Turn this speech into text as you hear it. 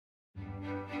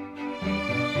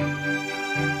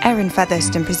Erin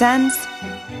Fetherston presents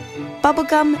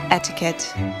Bubblegum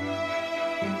Etiquette.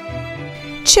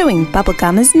 Chewing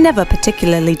bubblegum is never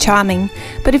particularly charming,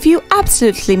 but if you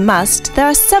absolutely must, there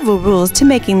are several rules to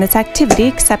making this activity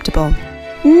acceptable.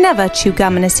 Never chew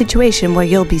gum in a situation where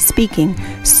you'll be speaking,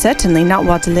 certainly not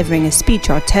while delivering a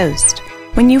speech or toast.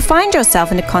 When you find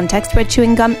yourself in a context where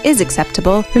chewing gum is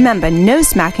acceptable, remember no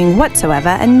smacking whatsoever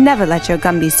and never let your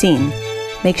gum be seen.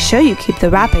 Make sure you keep the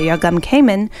wrapper your gum came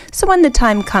in, so when the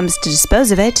time comes to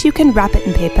dispose of it, you can wrap it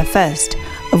in paper first,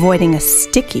 avoiding a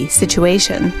sticky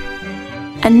situation.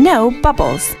 And no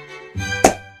bubbles.